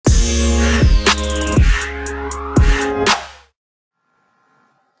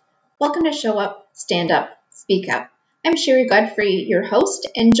Welcome to Show Up, Stand Up, Speak Up. I'm Sherry Godfrey, your host,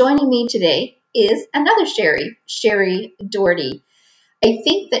 and joining me today is another Sherry, Sherry Doherty. I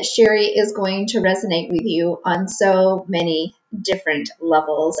think that Sherry is going to resonate with you on so many different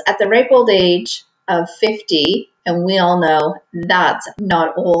levels. At the ripe old age of 50, and we all know that's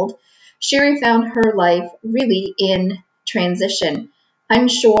not old, Sherry found her life really in transition,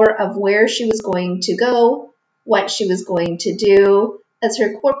 unsure of where she was going to go, what she was going to do, as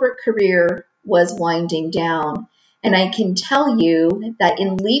her corporate career was winding down. And I can tell you that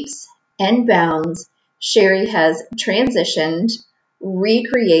in leaps and bounds, Sherry has transitioned,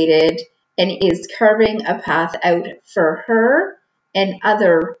 recreated, and is carving a path out for her and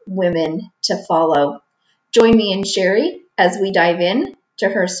other women to follow. Join me and Sherry as we dive in to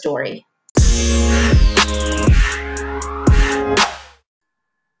her story.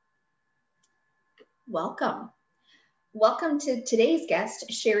 Welcome. Welcome to today's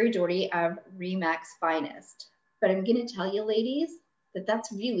guest, Sherry Doherty of Remax Finest. But I'm going to tell you, ladies, that that's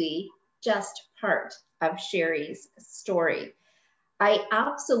really just part of Sherry's story. I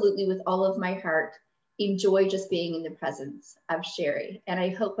absolutely, with all of my heart, enjoy just being in the presence of Sherry. And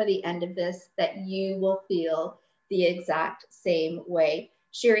I hope by the end of this that you will feel the exact same way.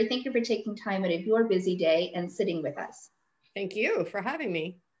 Sherry, thank you for taking time out of your busy day and sitting with us. Thank you for having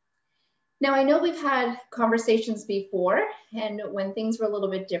me. Now, I know we've had conversations before, and when things were a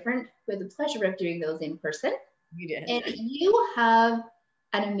little bit different, we had the pleasure of doing those in person. You did. And you have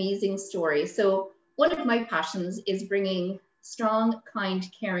an amazing story. So one of my passions is bringing strong, kind,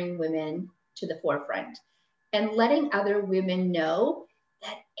 caring women to the forefront and letting other women know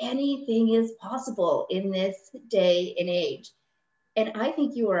that anything is possible in this day and age. And I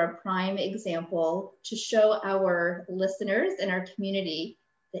think you are a prime example to show our listeners and our community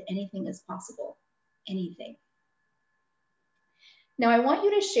that anything is possible, anything. Now, I want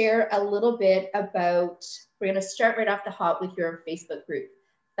you to share a little bit about, we're going to start right off the hop with your Facebook group,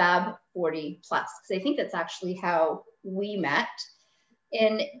 Fab 40 Plus, because I think that's actually how we met.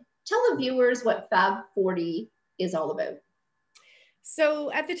 And tell the viewers what Fab 40 is all about.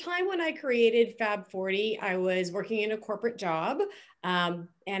 So at the time when I created Fab 40, I was working in a corporate job, and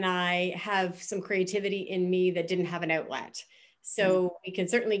I have some creativity in me that didn't have an outlet. So we can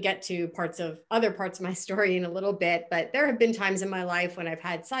certainly get to other parts of my story in a little bit, but there have been times in my life when I've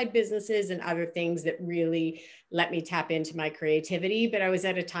had side businesses and other things that really let me tap into my creativity. But I was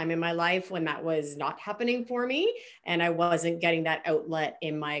at a time in my life when that was not happening for me, and I wasn't getting that outlet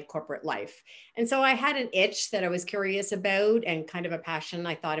in my corporate life. And so I had an itch that I was curious about and kind of a passion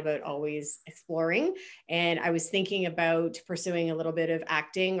I thought about always exploring. And I was thinking about pursuing a little bit of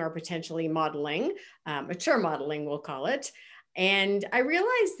acting or potentially modeling, mature modeling, we'll call it. And I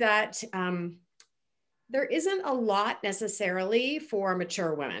realized that there isn't a lot necessarily for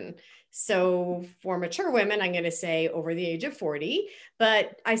mature women. So for mature women, I'm going to say over the age of 40,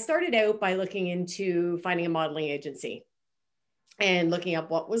 but I started out by looking into finding a modeling agency and looking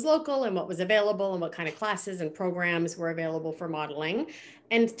up what was local and what was available and what kind of classes and programs were available for modeling.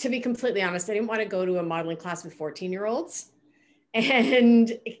 And to be completely honest, I didn't want to go to a modeling class with 14-year-olds.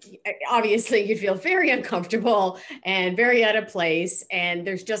 And obviously you'd feel very uncomfortable and very out of place. And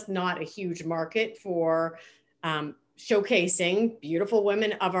there's just not a huge market for showcasing beautiful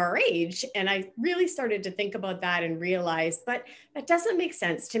women of our age. And I really started to think about that and realized, but that doesn't make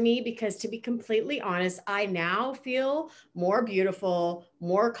sense to me because, to be completely honest, I now feel more beautiful,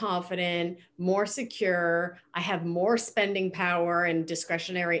 more confident, more secure. I have more spending power and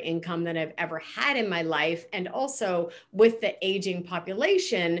discretionary income than I've ever had in my life. And also with the aging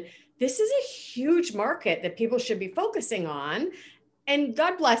population, this is a huge market that people should be focusing on. And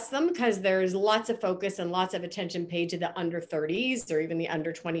God bless them, because there's lots of focus and lots of attention paid to the under 30s or even the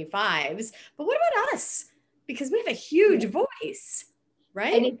under 25s. But what about us? Because we have a huge voice,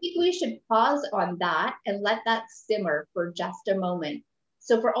 right? And I think we should pause on that and let that simmer for just a moment.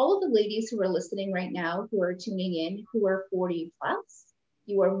 So for all of the ladies who are listening right now, who are tuning in, who are 40 plus,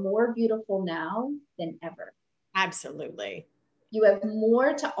 you are more beautiful now than ever. Absolutely. You have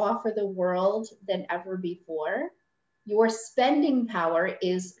more to offer the world than ever before. Your spending power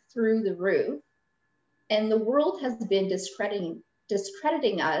is through the roof, and the world has been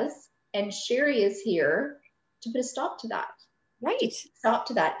discrediting us, and Sherry is here to put a stop to that. Right. Stop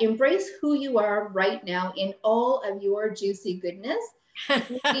to that. Embrace who you are right now in all of your juicy goodness.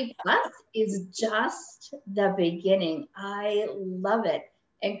 40 plus is just the beginning. I love it.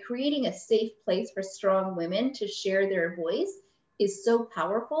 And creating a safe place for strong women to share their voice is so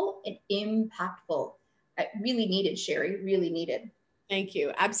powerful and impactful. Really needed, Sherry, really needed. Thank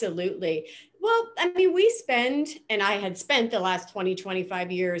you. Absolutely. Well, I mean, we spend, and I had spent the last 20, 25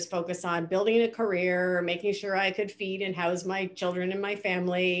 years focused on building a career, making sure I could feed and house my children and my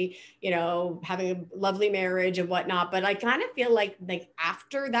family, having a lovely marriage and whatnot. But I kind of feel like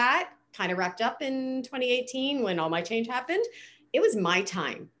after that kind of wrapped up in 2018 when all my change happened, it was my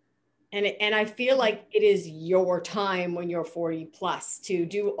time. And I feel like it is your time when you're 40 plus to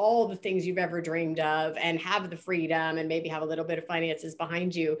do all the things you've ever dreamed of and have the freedom and maybe have a little bit of finances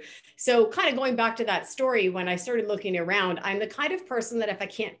behind you. So kind of going back to that story, when I started looking around, I'm the kind of person that if I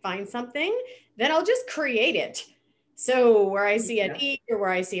can't find something, then I'll just create it. So where I see a need or where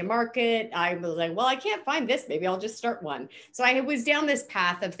I see a market, I was like, well, I can't find this. Maybe I'll just start one. So I was down this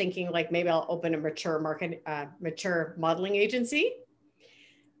path of thinking like, maybe I'll open a mature modeling agency.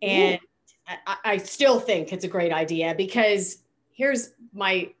 And I still think it's a great idea because here's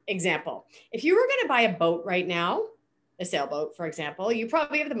my example. If you were going to buy a boat right now, a sailboat, for example, you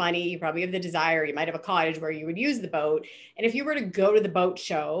probably have the money, you probably have the desire, you might have a cottage where you would use the boat. And if you were to go to the boat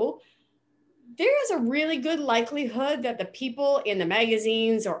show, there is a really good likelihood that the people in the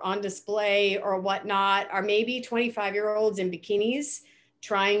magazines or on display or whatnot are maybe 25-year-olds in bikinis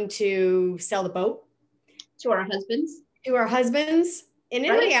trying to sell the boat to our husbands. And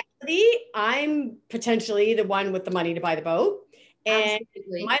in reality, I'm potentially the one with the money to buy the boat. And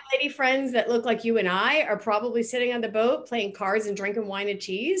absolutely. My lady friends that look like you and I are probably sitting on the boat playing cards and drinking wine and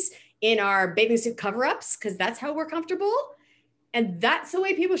cheese in our bathing suit cover-ups because that's how we're comfortable. And that's the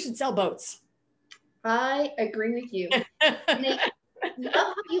way people should sell boats. I agree with you. And I love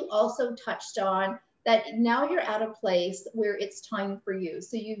how you also touched on that now you're at a place where it's time for you.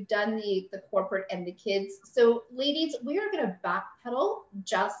 So you've done the corporate and the kids. So ladies, we are going to backpedal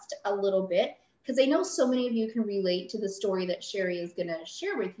just a little bit because I know so many of you can relate to the story that Sherry is going to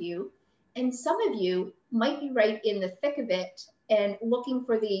share with you. And some of you might be right in the thick of it and looking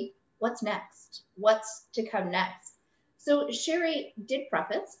for the what's next, what's to come next. So Sherry did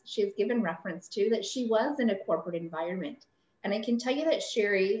preface, she's given reference to that she was in a corporate environment. And I can tell you that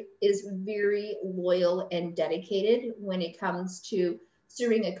Sherry is very loyal and dedicated when it comes to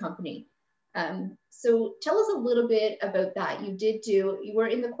serving a company. So tell us a little bit about that. You were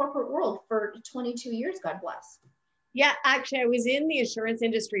in the corporate world for 22 years, God bless. Yeah, actually, I was in the insurance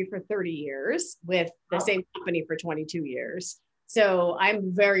industry for 30 years with the same company for 22 years. So I'm a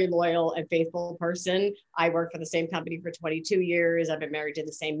very loyal and faithful person. I worked for the same company for 22 years. I've been married to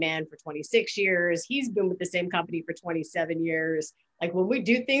the same man for 26 years. He's been with the same company for 27 years. Like when we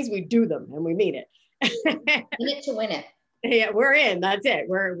do things, we do them and we mean it. In it to win it. Yeah, we're in. That's it.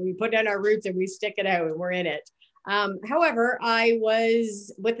 We put down our roots and we stick it out and we're in it. However, I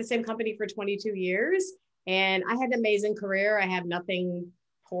was with the same company for 22 years and I had an amazing career. I have nothing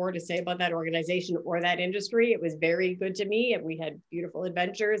poor to say about that organization or that industry. It was very good to me and we had beautiful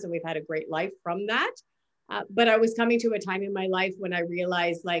adventures and we've had a great life from that. But I was coming to a time in my life when I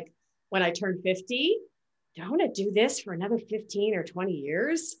realized like when I turned 50, do I want to do this for another 15 or 20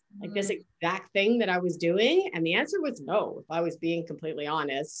 years? Like this exact thing that I was doing? And the answer was no. If I was being completely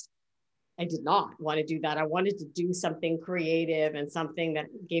honest, I did not want to do that. I wanted to do something creative and something that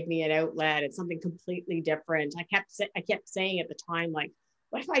gave me an outlet and something completely different. I kept saying at the time, like,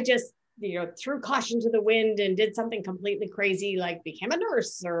 what if I just, threw caution to the wind and did something completely crazy, like became a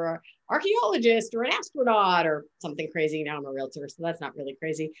nurse or an archaeologist or an astronaut or something crazy. Now I'm a realtor, so that's not really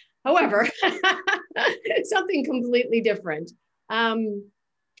crazy. However, something completely different.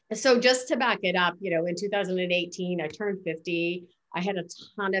 So just to back it up, in 2018, I turned 50. I had a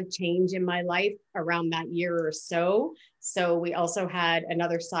ton of change in my life around that year or so. So we also had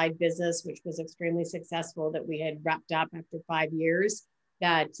another side business, which was extremely successful that we had wrapped up after 5 years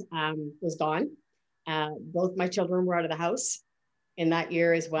that was gone. Both my children were out of the house in that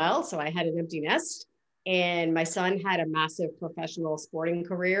year as well. So I had an empty nest. And my son had a massive professional sporting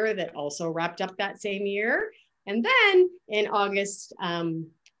career that also wrapped up that same year. And then in August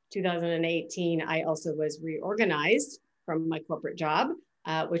 2018, I also was reorganized from my corporate job,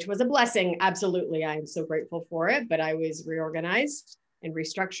 which was a blessing. Absolutely. I am so grateful for it, but I was reorganized and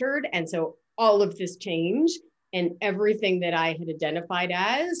restructured. And so all of this change and everything that I had identified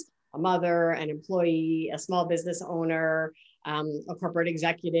as a mother, an employee, a small business owner, a corporate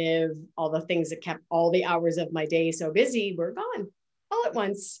executive, all the things that kept all the hours of my day so busy were gone all at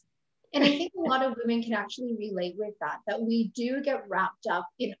once. And I think a lot of women can actually relate with that we do get wrapped up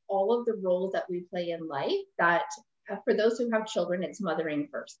in all of the roles that we play in life, that for those who have children, it's mothering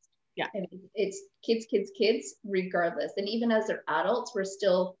first. Yeah. And it's kids, regardless. And even as they're adults, we're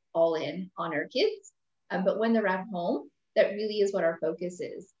still all in on our kids. But when they're at home, that really is what our focus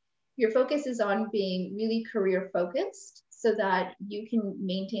is. Your focus is on being really career focused so that you can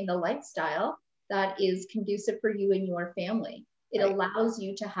maintain the lifestyle that is conducive for you and your family. It allows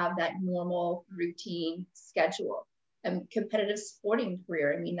you to have that normal routine schedule. Competitive sporting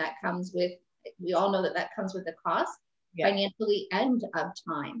career, I mean, that comes with, we all know that that comes with a cost, financially and of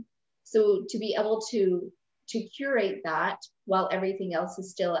time. So to be able to curate that while everything else is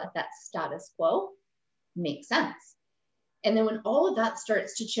still at that status quo makes sense. And then when all of that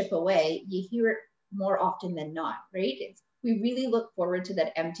starts to chip away, you hear it more often than not, right? We really look forward to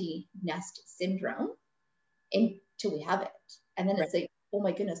that empty nest syndrome until we have it. And then it's like, oh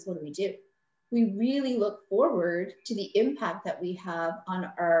my goodness, what do we do? We really look forward to the impact that we have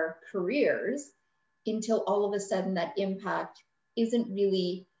on our careers until all of a sudden that impact isn't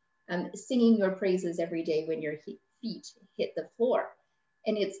really singing your praises every day when your feet hit the floor.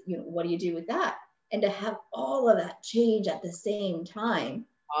 And it's, what do you do with that? And to have all of that change at the same time.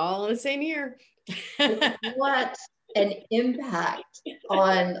 All in the same year. What an impact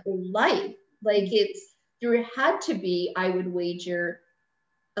on life. Like there had to be, I would wager,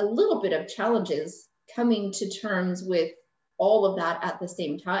 a little bit of challenges coming to terms with all of that at the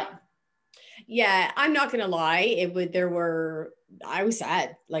same time. Yeah, I'm not going to lie. I was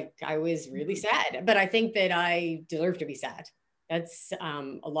sad. Like I was really sad, but I think that I deserve to be sad. That's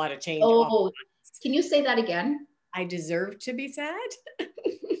a lot of change. Oh, can you say that again? I deserve to be sad.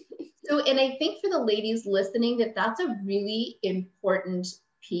 So, and I think for the ladies listening, that's a really important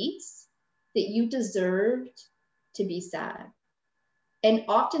piece, that you deserved to be sad. And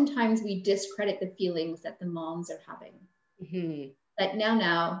oftentimes we discredit the feelings that the moms are having. Mm-hmm. That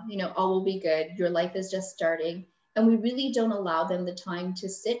now, all will be good. Your life is just starting. And we really don't allow them the time to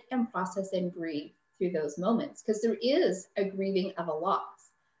sit and process and grieve through those moments, because there is a grieving of a loss.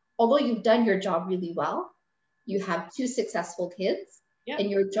 Although you've done your job really well, you have 2 successful kids, and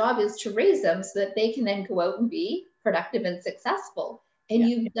your job is to raise them so that they can then go out and be productive and successful. And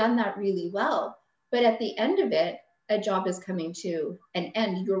you've done that really well. But at the end of it, a job is coming to an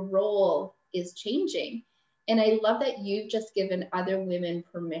end. Your role is changing. And I love that you've just given other women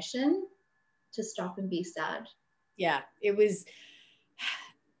permission to stop and be sad. Yeah, it was,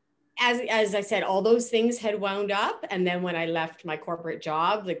 as I said, all those things had wound up. And then when I left my corporate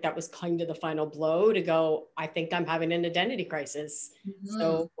job, like that was kind of the final blow to go, I think I'm having an identity crisis. Mm-hmm.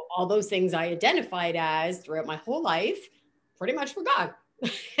 So all those things I identified as throughout my whole life pretty much were gone.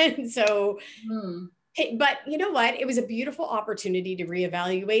 And so, but you know what? It was a beautiful opportunity to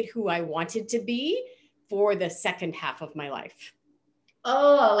reevaluate who I wanted to be for the second half of my life.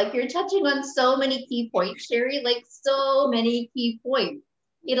 Oh, like you're touching on so many key points, Sherry, like so many key points.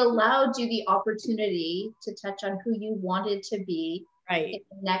 It allowed you the opportunity to touch on who you wanted to be in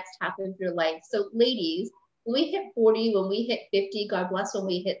the next half of your life. So ladies, when we hit 40, when we hit 50, God bless, when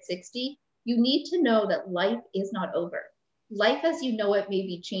we hit 60, you need to know that life is not over. Life as you know it may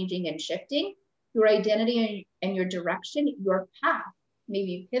be changing and shifting. Your identity and your direction, your path may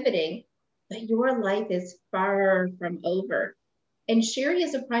be pivoting, but your life is far from over. And Sherry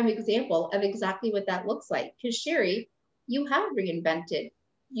is a prime example of exactly what that looks like. Because Sherry, you have reinvented.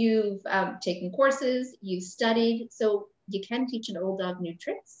 You've taken courses, you've studied, so you can teach an old dog new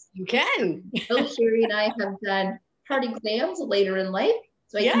tricks. You can. Both Sherry and I have done hard exams later in life,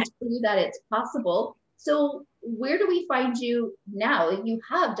 so I can tell you that it's possible. So where do we find you now? You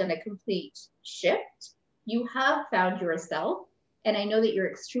have done a complete shift. You have found yourself, and I know that you're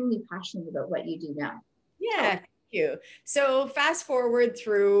extremely passionate about what you do now. Yeah. You. So fast forward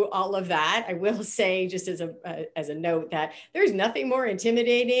through all of that, I will say just as a note that there's nothing more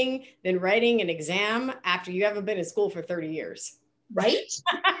intimidating than writing an exam after you haven't been in school for 30 years. Right?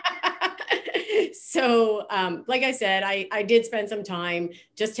 So like I said, I did spend some time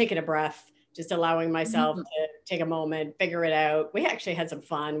just taking a breath, just allowing myself to take a moment, figure it out. We actually had some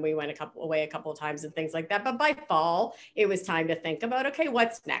fun. We went away a couple of times and things like that. But by fall, it was time to think about, okay,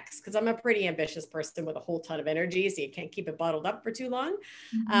 what's next? Because I'm a pretty ambitious person with a whole ton of energy, so you can't keep it bottled up for too long.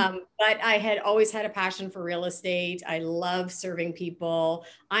 But I had always had a passion for real estate. I love serving people.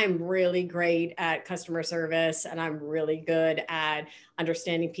 I'm really great at customer service, and I'm really good at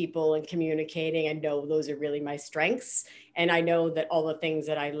understanding people and communicating. I know those are really my strengths. And I know that all the things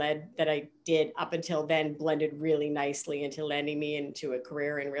that I did up until then blended really nicely into landing me into a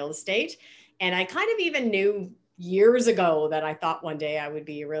career in real estate. And I kind of even knew years ago that I thought one day I would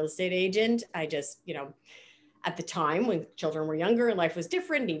be a real estate agent. I just, at the time when children were younger and life was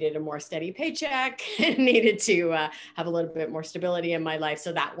different, needed a more steady paycheck, and needed to have a little bit more stability in my life.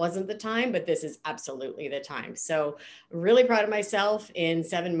 So that wasn't the time, but this is absolutely the time. So really proud of myself. In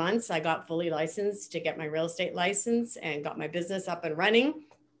 7 months, I got fully licensed to get my real estate license and got my business up and running.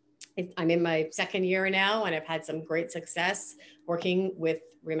 I'm in my second year now, and I've had some great success working with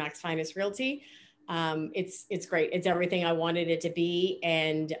Remax Finest Realty. It's great. It's everything I wanted it to be,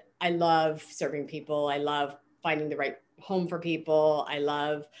 and I love serving people. I love finding the right home for people. I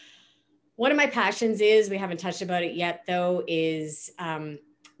love, one of my passions is, we haven't touched about it yet though, is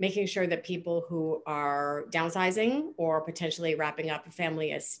making sure that people who are downsizing or potentially wrapping up a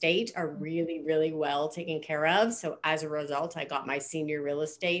family estate are really, really well taken care of. So as a result, I got my senior real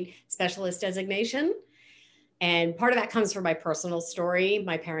estate specialist designation. And part of that comes from my personal story.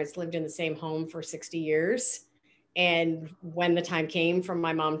 My parents lived in the same home for 60 years. And when the time came for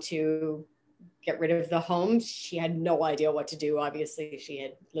my mom to get rid of the home, she had no idea what to do. Obviously, she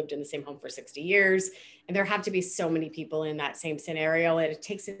had lived in the same home for 60 years. And there have to be so many people in that same scenario, and it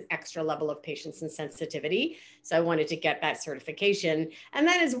takes an extra level of patience and sensitivity. So I wanted to get that certification. And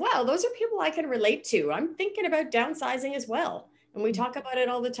then as well, those are people I can relate to. I'm thinking about downsizing as well. And we talk about it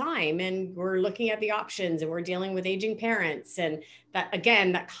all the time, and we're looking at the options, and we're dealing with aging parents. And that,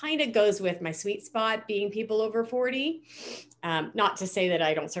 again, that kind of goes with my sweet spot, being people over 40. Not to say that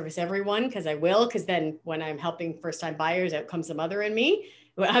I don't service everyone, because I will, because then when I'm helping first-time buyers, out comes the mother in me,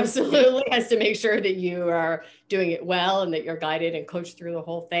 who absolutely has to make sure that you are doing it well and that you're guided and coached through the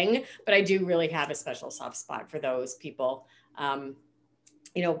whole thing. But I do really have a special soft spot for those people.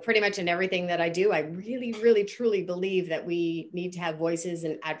 Pretty much in everything that I do, I really, really, truly believe that we need to have voices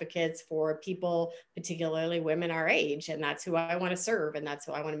and advocates for people, particularly women our age. And that's who I want to serve. And that's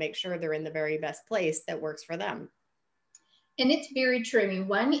who I want to make sure they're in the very best place that works for them. And it's very true. I mean,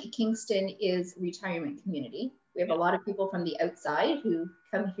 one, Kingston is a retirement community. We have a lot of people from the outside who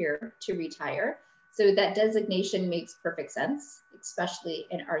come here to retire. So that designation makes perfect sense, especially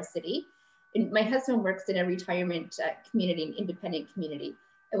in our city. And my husband works in a retirement community, an independent community.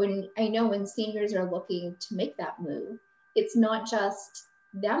 And when seniors are looking to make that move, it's not just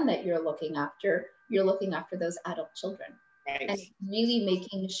them that you're looking after those adult children. Right. And really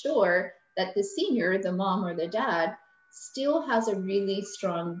making sure that the senior, the mom or the dad, still has a really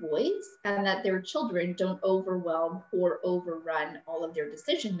strong voice, and that their children don't overwhelm or overrun all of their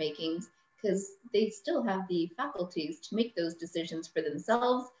decision makings, because they still have the faculties to make those decisions for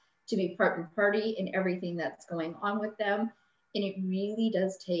themselves, to be part and party in everything that's going on with them. And it really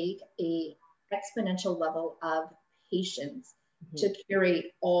does take a exponential level of patience to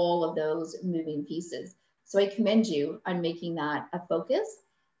curate all of those moving pieces. So I commend you on making that a focus.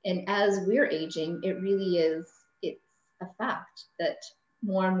 And as we're aging, it really is, it's a fact that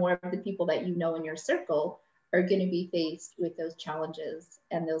more and more of the people that you know in your circle are going to be faced with those challenges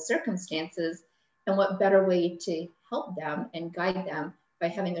and those circumstances. And what better way to help them and guide them by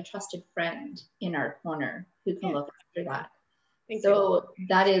having a trusted friend in our corner who can look after that. So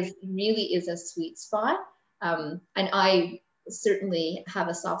that really is a sweet spot. And I certainly have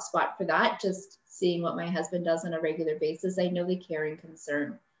a soft spot for that. Just seeing what my husband does on a regular basis, I know the care and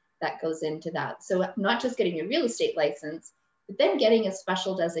concern that goes into that. So not just getting a real estate license, but then getting a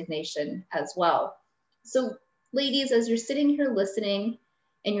special designation as well. So ladies, as you're sitting here listening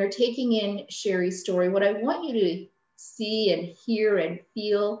and you're taking in Sherry's story, what I want you to see and hear and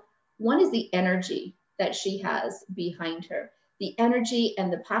feel, one is the energy that she has behind her, the energy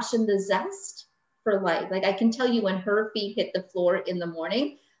and the passion, the zest for life. Like, I can tell you, when her feet hit the floor in the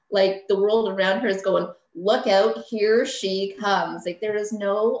morning, like the world around her is going, look out, here she comes. Like, there is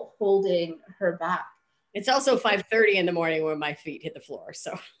no holding her back. It's also 5:30 in the morning when my feet hit the floor.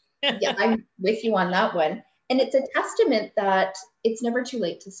 So yeah, I'm with you on that one. And it's a testament that it's never too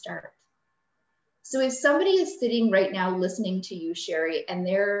late to start. So if somebody is sitting right now listening to you, Sherry, and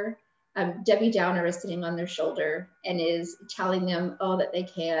they're Debbie Downer is sitting on their shoulder and is telling them, oh, that they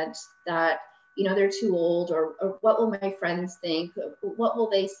can't, that, you know, they're too old, or what will my friends think? What will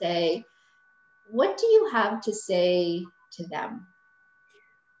they say? What do you have to say to them?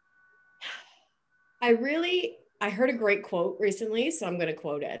 I heard a great quote recently, so I'm going to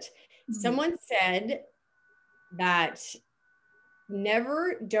quote it. Someone said that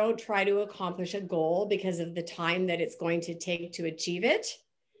don't try to accomplish a goal because of the time that it's going to take to achieve it.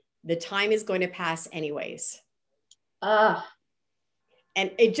 The time is going to pass anyways. And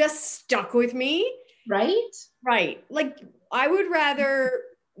it just stuck with me. Right? Right. Like, I would rather,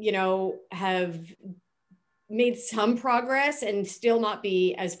 have made some progress and still not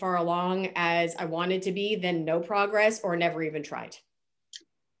be as far along as I wanted to be than no progress or never even tried.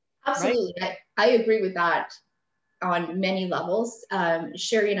 Absolutely. Right? I agree with that on many levels.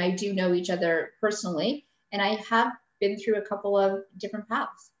 Sherry and I do know each other personally, and I have been through a couple of different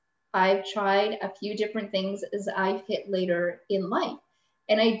paths. I've tried a few different things as I've hit later in life.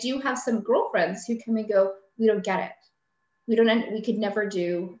 And I do have some girlfriends who come and go, we don't get it. We could never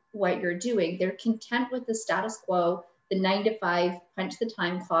do what you're doing. They're content with the status quo, the 9 to 5, punch the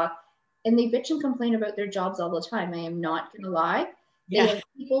time clock, and they bitch and complain about their jobs all the time. I am not going to lie. They Yeah. have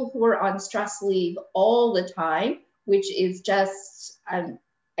people who are on stress leave all the time, which is just, I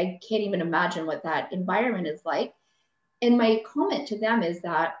can't even imagine what that environment is like. And my comment to them is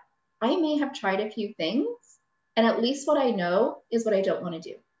that I may have tried a few things, and at least what I know is what I don't want to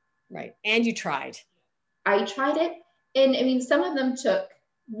do. Right. And you tried. I tried it. And I mean, some of them took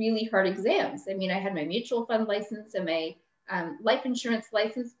really hard exams. I mean, I had my mutual fund license and my life insurance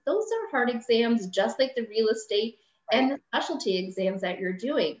license. Those are hard exams, just like the real estate Right. and the specialty exams that you're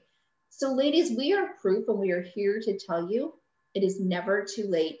doing. So, ladies, we are proof and we are here to tell you it is never too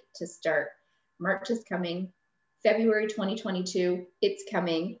late to start. March is coming, February 2022, it's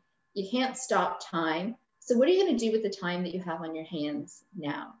coming. You can't stop time. So, what are you going to do with the time that you have on your hands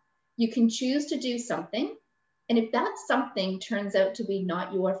now? You can choose to do something. And if that something turns out to be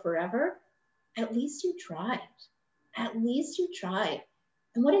not your forever, at least you tried. At least you tried.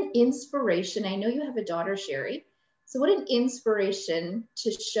 And what an inspiration. I know you have a daughter, Sherry. So, what an inspiration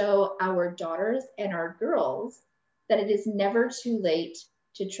to show our daughters and our girls that it is never too late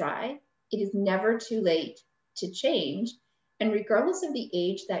to try. It is never too late to change. And regardless of the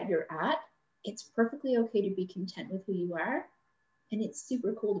age that you're at, it's perfectly okay to be content with who you are. And it's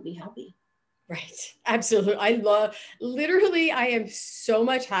super cool to be happy. Right. Absolutely. Literally, I am so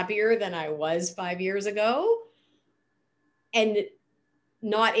much happier than I was 5 years ago, and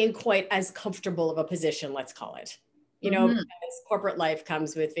not in quite as comfortable of a position, let's call it. Because corporate life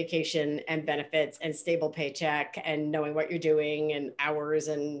comes with vacation and benefits and stable paycheck and knowing what you're doing and hours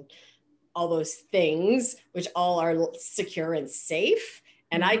and all those things, which all are secure and safe.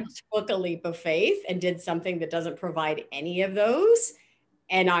 And I took a leap of faith and did something that doesn't provide any of those.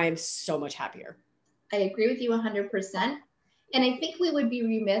 And I'm so much happier. I agree with you 100%. And I think we would be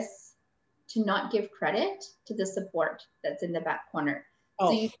remiss to not give credit to the support that's in the back corner.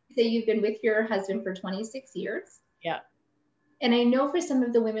 Oh. So you say you've been with your husband for 26 years. Yeah. And I know for some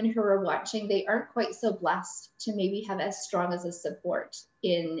of the women who are watching, they aren't quite so blessed to maybe have as strong as a support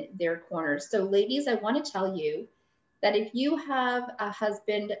in their corner. So ladies, I want to tell you that if you have a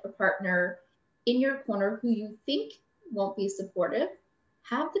husband, a partner in your corner who you think won't be supportive,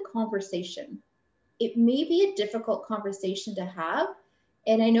 have the conversation. It may be a difficult conversation to have.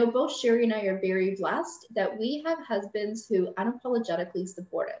 And I know both Sherry and I are very blessed that we have husbands who unapologetically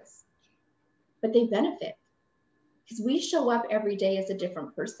support us, but they benefit because we show up every day as a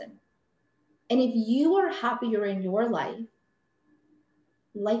different person. And if you are happier in your life,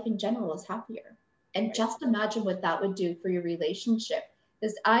 life in general is happier. And just imagine what that would do for your relationship.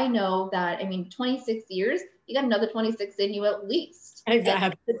 Because I know that, I mean, 26 years, you got another 26 in you at least.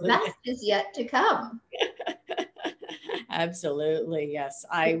 Exactly. And the best is yet to come. Absolutely. Yes.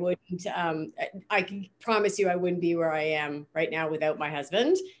 I wouldn't, I can promise you I wouldn't be where I am right now without my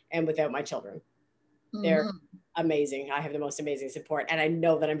husband and without my children. They're amazing. I have the most amazing support, and I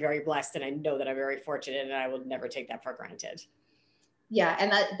know that I'm very blessed, and I know that I'm very fortunate, and I will never take that for granted. Yeah,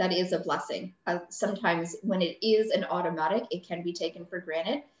 and that is a blessing. Sometimes when it is an automatic, it can be taken for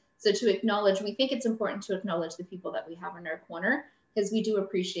granted. So to acknowledge, we think it's important to acknowledge the people that we have in our corner because we do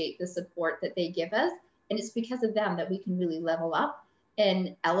appreciate the support that they give us. And it's because of them that we can really level up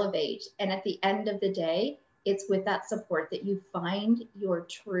and elevate. And at the end of the day, it's with that support that you find your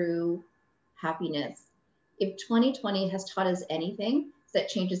true happiness. If 2020 has taught us anything, it's that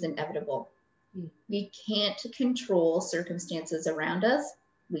change is inevitable. We can't control circumstances around us.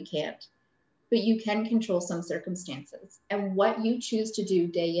 We can't. But you can control some circumstances. And what you choose to do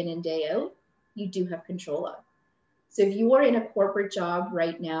day in and day out, you do have control of. So if you are in a corporate job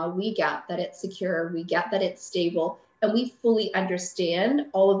right now, we get that it's secure, we get that it's stable, and we fully understand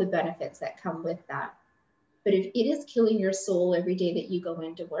all of the benefits that come with that. But if it is killing your soul every day that you go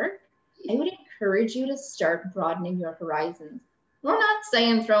into work, I would encourage you to start broadening your horizons. We're not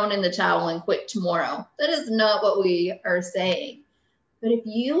saying throw in the towel and quit tomorrow. That is not what we are saying. But if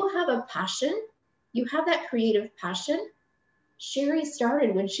you have a passion, you have that creative passion. Sherry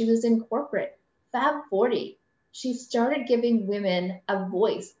started when she was in corporate, Fab 40. She started giving women a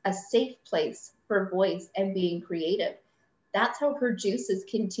voice, a safe place for voice and being creative. That's how her juices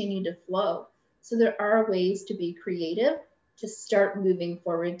continue to flow. So there are ways to be creative to start moving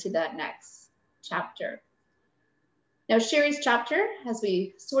forward to that next chapter. Now, Sherry's chapter, as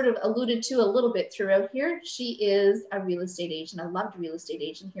we sort of alluded to a little bit throughout here, she is a real estate agent, a loved real estate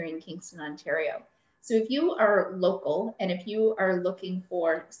agent here in Kingston, Ontario. So if you are local and if you are looking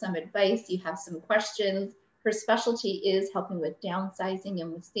for some advice, you have some questions, her specialty is helping with downsizing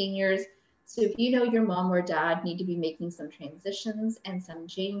and with seniors. So if you know your mom or dad need to be making some transitions and some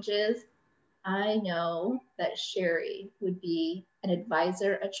changes, I know that Sherry would be an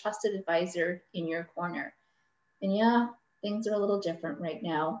advisor, a trusted advisor in your corner. And yeah, things are a little different right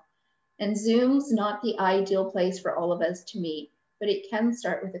now. And Zoom's not the ideal place for all of us to meet, but it can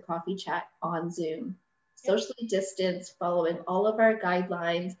start with a coffee chat on Zoom. Socially distanced, following all of our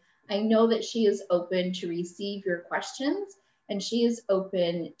guidelines. I know that she is open to receive your questions and she is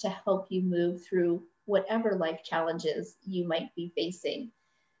open to help you move through whatever life challenges you might be facing.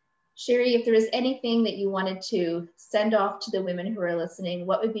 Sherry, if there is anything that you wanted to send off to the women who are listening,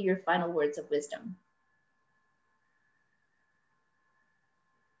 what would be your final words of wisdom?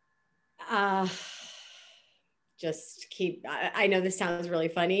 Uh, just keep, I know this sounds really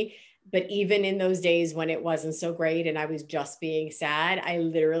funny, but even in those days when it wasn't so great and I was just being sad, I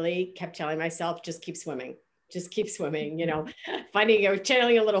literally kept telling myself, just keep swimming. Just keep swimming, you know,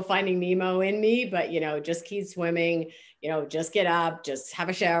 channeling a little Finding Nemo in me, but, you know, just keep swimming, you know, just get up, just have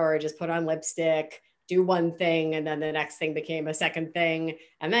a shower, just put on lipstick, do one thing. And then the next thing became a second thing.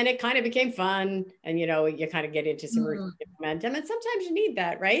 And then it kind of became fun. And, you know, you kind of get into some momentum. And sometimes you need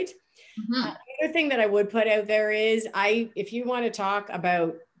that, right? Mm-hmm. The other thing that I would put out there is if you want to talk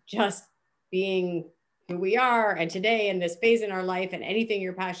about just being who we are and today in this phase in our life and anything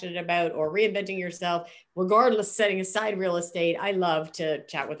you're passionate about or reinventing yourself, regardless, setting aside real estate, I love to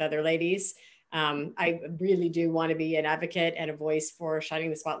chat with other ladies. I really do want to be an advocate and a voice for shining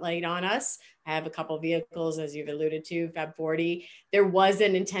the spotlight on us. I have a couple of vehicles, as you've alluded to, Fab 40. There was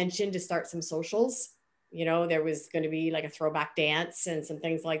an intention to start some socials. You know, there was going to be like a throwback dance and some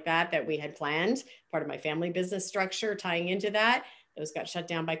things like that we had planned, part of my family business structure tying into that. Those got shut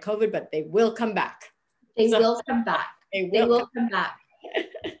down by COVID, but they will come back. They will come back. They will come back.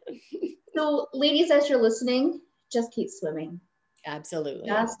 So, ladies, as you're listening, just keep swimming. Absolutely.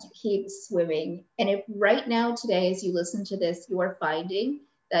 Just keep swimming. And if right now, today, as you listen to this, you are finding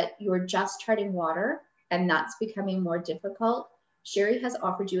that you're just treading water and that's becoming more difficult, Sherry has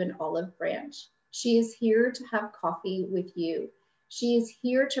offered you an olive branch. She is here to have coffee with you. She is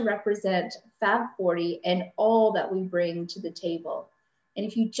here to represent Fab 40 and all that we bring to the table. And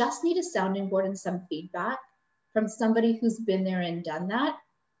if you just need a sounding board and some feedback from somebody who's been there and done that,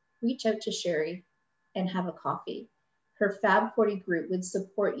 reach out to Sherry and have a coffee. Her Fab 40 group would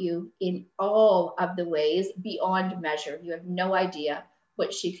support you in all of the ways beyond measure. You have no idea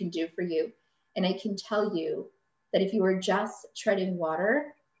what she can do for you. And I can tell you that if you are just treading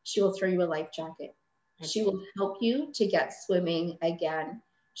water, she will throw you a life jacket. She will help you to get swimming again.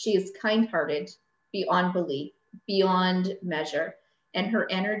 She is kind-hearted, beyond belief, beyond measure. And her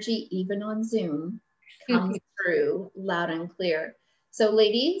energy, even on Zoom, comes through loud and clear. So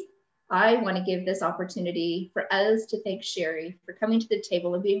ladies, I want to give this opportunity for us to thank Sherry for coming to the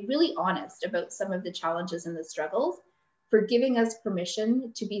table and being really honest about some of the challenges and the struggles, for giving us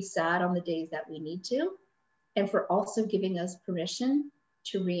permission to be sad on the days that we need to, and for also giving us permission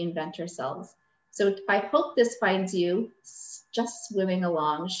to reinvent ourselves. So I hope this finds you just swimming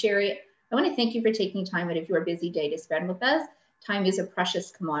along. Sherry, I want to thank you for taking time out of your busy day to spend with us. Time is a precious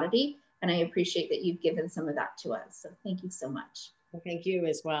commodity, and I appreciate that you've given some of that to us. So thank you so much. Well, thank you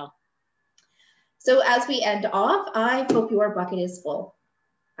as well. So as we end off, I hope your bucket is full.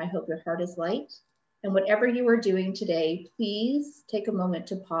 I hope your heart is light. And whatever you are doing today, please take a moment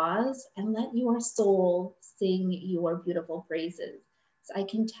to pause and let your soul sing your beautiful praises. So I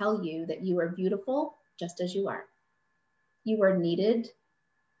can tell you that you are beautiful just as you are. You are needed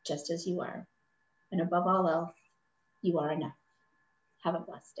just as you are. And above all else, you are enough. Have a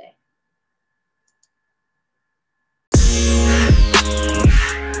blessed day.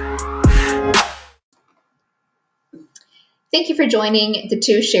 Thank you for joining the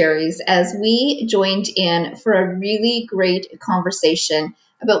two Sherrys as we joined in for a really great conversation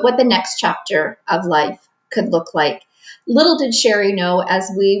about what the next chapter of life could look like. Little did Sherry know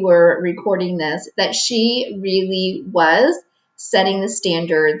as we were recording this that she really was setting the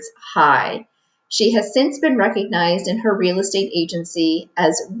standards high. She has since been recognized in her real estate agency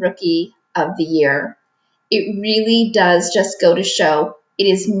as Rookie of the Year. It really does just go to show it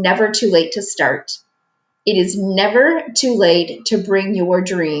is never too late to start. It is never too late to bring your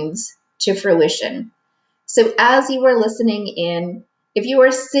dreams to fruition. So as you are listening in, if you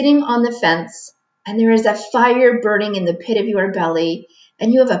are sitting on the fence and there is a fire burning in the pit of your belly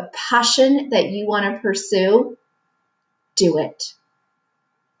and you have a passion that you want to pursue, do it.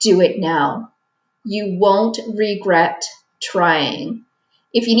 Do it now. You won't regret trying.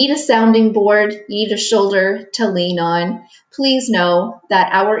 If you need a sounding board, you need a shoulder to lean on, please know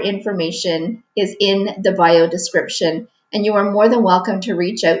that our information is in the bio description and you are more than welcome to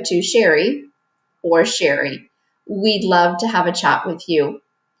reach out to Sherry or Sherry. We'd love to have a chat with you.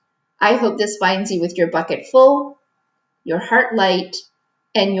 I hope this finds you with your bucket full, your heart light,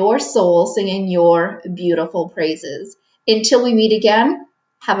 and your soul singing your beautiful praises. Until we meet again,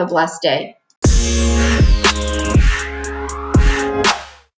 have a blessed day.